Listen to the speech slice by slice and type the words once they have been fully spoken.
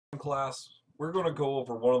Class, we're going to go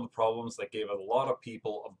over one of the problems that gave a lot of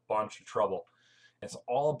people a bunch of trouble. It's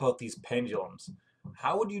all about these pendulums.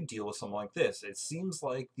 How would you deal with something like this? It seems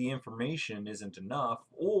like the information isn't enough,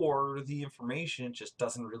 or the information just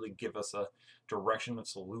doesn't really give us a direction of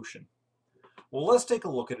solution. Well, let's take a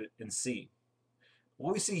look at it and see.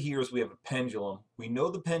 What we see here is we have a pendulum. We know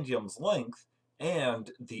the pendulum's length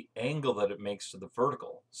and the angle that it makes to the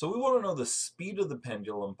vertical. So we want to know the speed of the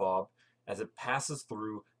pendulum bob as it passes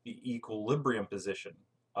through the equilibrium position.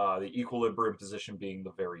 The equilibrium position being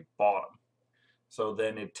the very bottom. So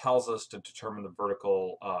then it tells us to determine the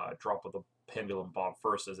vertical drop of the pendulum bob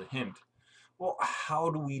first as a hint. Well, how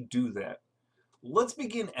do we do that? Let's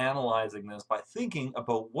begin analyzing this by thinking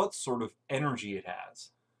about what sort of energy it has.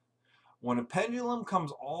 When a pendulum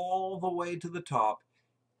comes all the way to the top,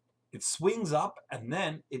 it swings up and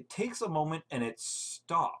then it takes a moment and it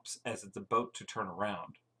stops as it's about to turn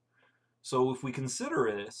around. So if we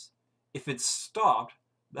consider this, if it's stopped,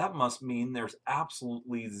 that must mean there's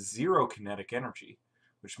absolutely zero kinetic energy,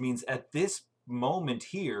 which means at this moment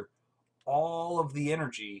here, all of the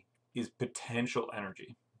energy is potential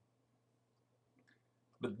energy.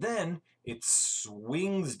 But then it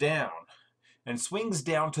swings down and swings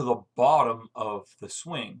down to the bottom of the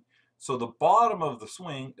swing. So the bottom of the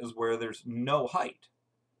swing is where there's no height.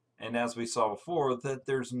 And as we saw before, that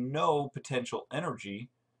there's no potential energy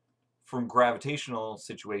from gravitational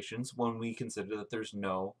situations when we consider that there's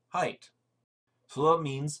no height. So that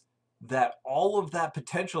means that all of that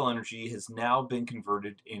potential energy has now been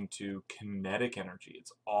converted into kinetic energy.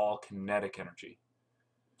 It's all kinetic energy.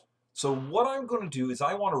 So what I'm going to do is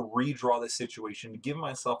I want to redraw this situation to give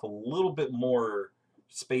myself a little bit more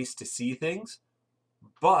space to see things,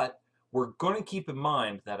 but we're going to keep in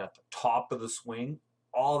mind that at the top of the swing,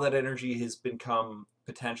 all that energy has become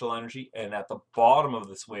potential energy, and at the bottom of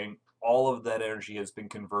the swing, all of that energy has been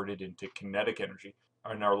converted into kinetic energy.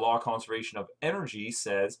 And our law of conservation of energy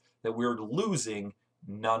says that we're losing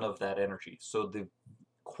none of that energy. So the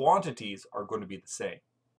quantities are going to be the same.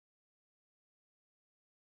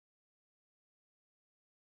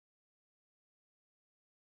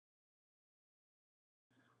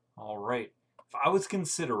 All right. If I was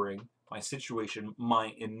considering my situation,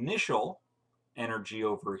 my initial energy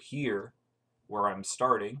over here, where I'm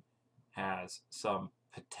starting, has some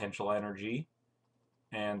potential energy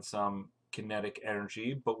and some kinetic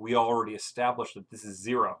energy, but we already established that this is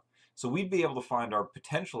zero. So we'd be able to find our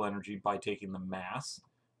potential energy by taking the mass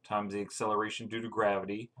times the acceleration due to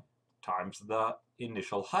gravity times the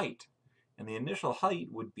initial height. And the initial height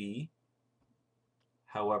would be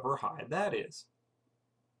however high that is.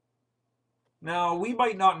 Now, we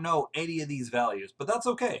might not know any of these values, but that's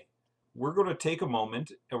okay. We're going to take a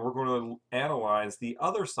moment and we're going to analyze the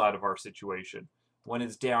other side of our situation when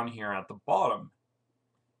it's down here at the bottom.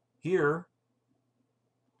 Here,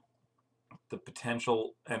 the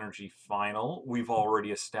potential energy final we've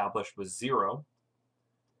already established was zero,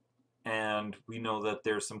 and we know that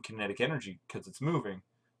there's some kinetic energy because it's moving.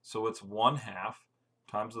 So it's 1/2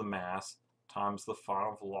 times the mass times the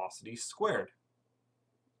final velocity squared.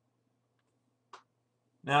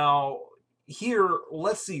 Now, here,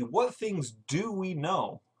 let's see, what things do we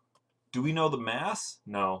know? Do we know the mass?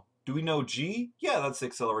 No. Do we know g? Yeah, that's the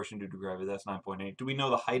acceleration due to gravity. That's 9.8. Do we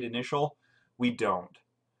know the height initial? We don't.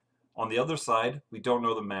 On the other side, we don't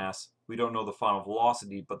know the mass. We don't know the final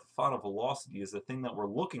velocity, but the final velocity is the thing that we're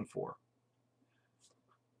looking for.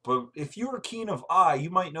 But if you're keen of eye,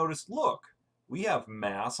 you might notice, look, we have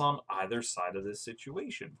mass on either side of this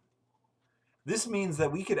situation. This means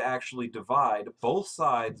that we could actually divide both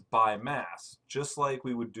sides by mass, just like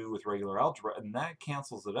we would do with regular algebra, and that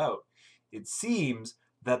cancels it out. It seems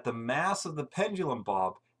that the mass of the pendulum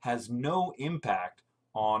bob has no impact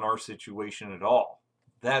on our situation at all.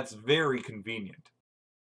 That's very convenient.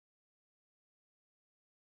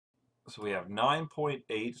 So we have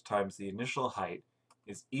 9.8 times the initial height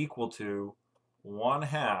is equal to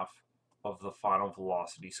 1/2 of the final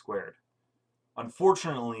velocity squared.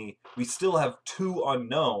 Unfortunately, we still have two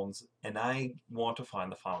unknowns, and I want to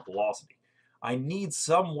find the final velocity. I need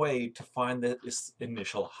some way to find this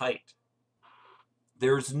initial height.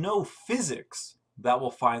 There's no physics that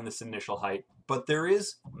will find this initial height, but there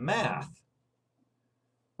is math.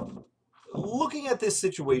 Looking at this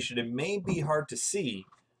situation, it may be hard to see,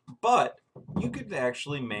 but you could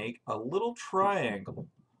actually make a little triangle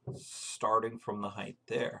starting from the height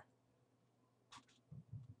there.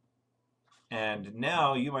 And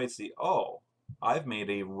now you might see, oh, I've made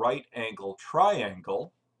a right angle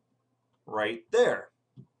triangle right there.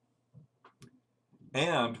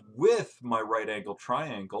 And with my right angle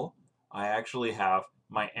triangle, I actually have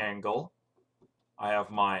my angle, I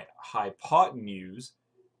have my hypotenuse,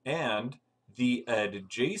 and the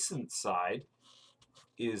adjacent side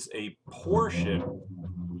is a portion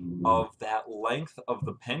of that length of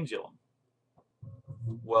the pendulum.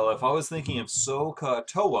 Well, if I was thinking of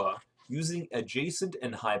SOHCAHTOA, using adjacent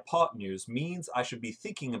and hypotenuse means I should be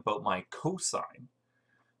thinking about my cosine.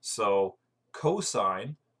 So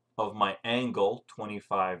cosine of my angle,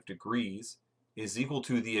 25 degrees, is equal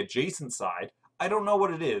to the adjacent side. I don't know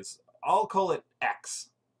what it is. I'll call it x.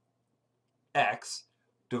 X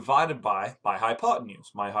divided by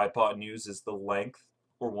hypotenuse. My hypotenuse is the length,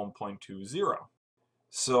 or 1.20.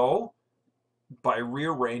 So by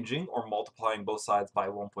rearranging or multiplying both sides by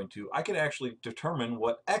 1.2, I can actually determine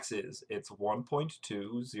what x is. It's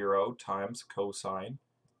 1.20 times cosine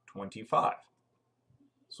 25.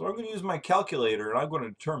 So I'm going to use my calculator and I'm going to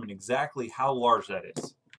determine exactly how large that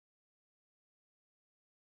is.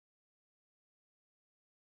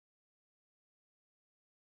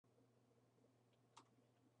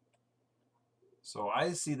 So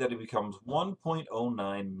I see that it becomes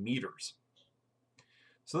 1.09 meters.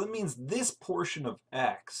 So that means this portion of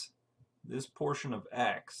x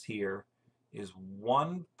here is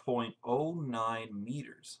 1.09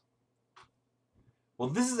 meters. Well,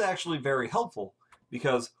 this is actually very helpful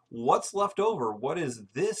because what's left over, what is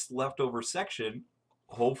this leftover section?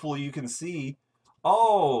 Hopefully you can see,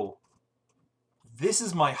 oh, this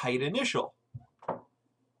is my height initial.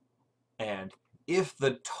 And if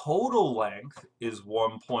the total length is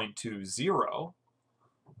 1.20,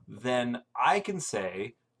 then I can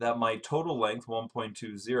say that my total length,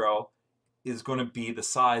 1.20, is going to be the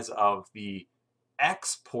size of the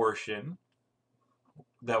x portion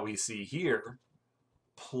that we see here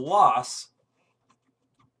plus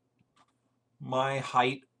my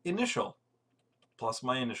height initial,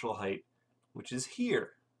 which is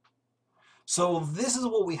here. So this is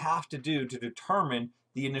what we have to do to determine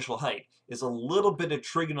the initial height, is a little bit of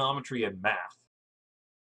trigonometry and math.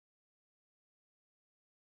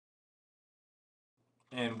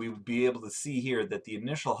 And we would be able to see here that the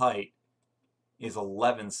initial height is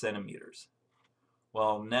 11 centimeters.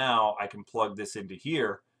 Well, now I can plug this into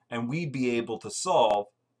here, and we'd be able to solve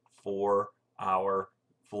for our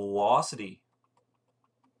velocity.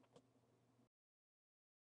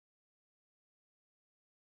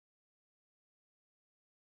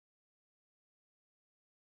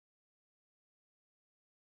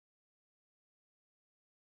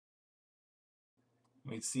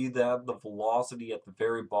 We see that the velocity at the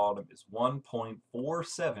very bottom is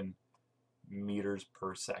 1.47 meters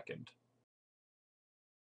per second.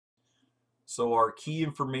 So our key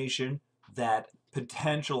information, that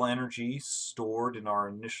potential energy stored in our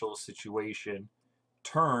initial situation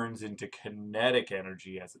turns into kinetic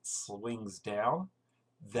energy as it swings down.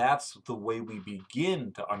 That's the way we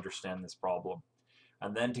begin to understand this problem.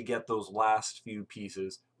 And then to get those last few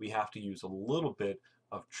pieces, we have to use a little bit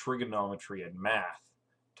of trigonometry and math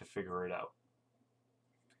to figure it out.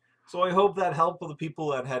 So I hope that helped with the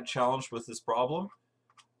people that had challenged with this problem.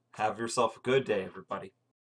 Have yourself a good day, everybody.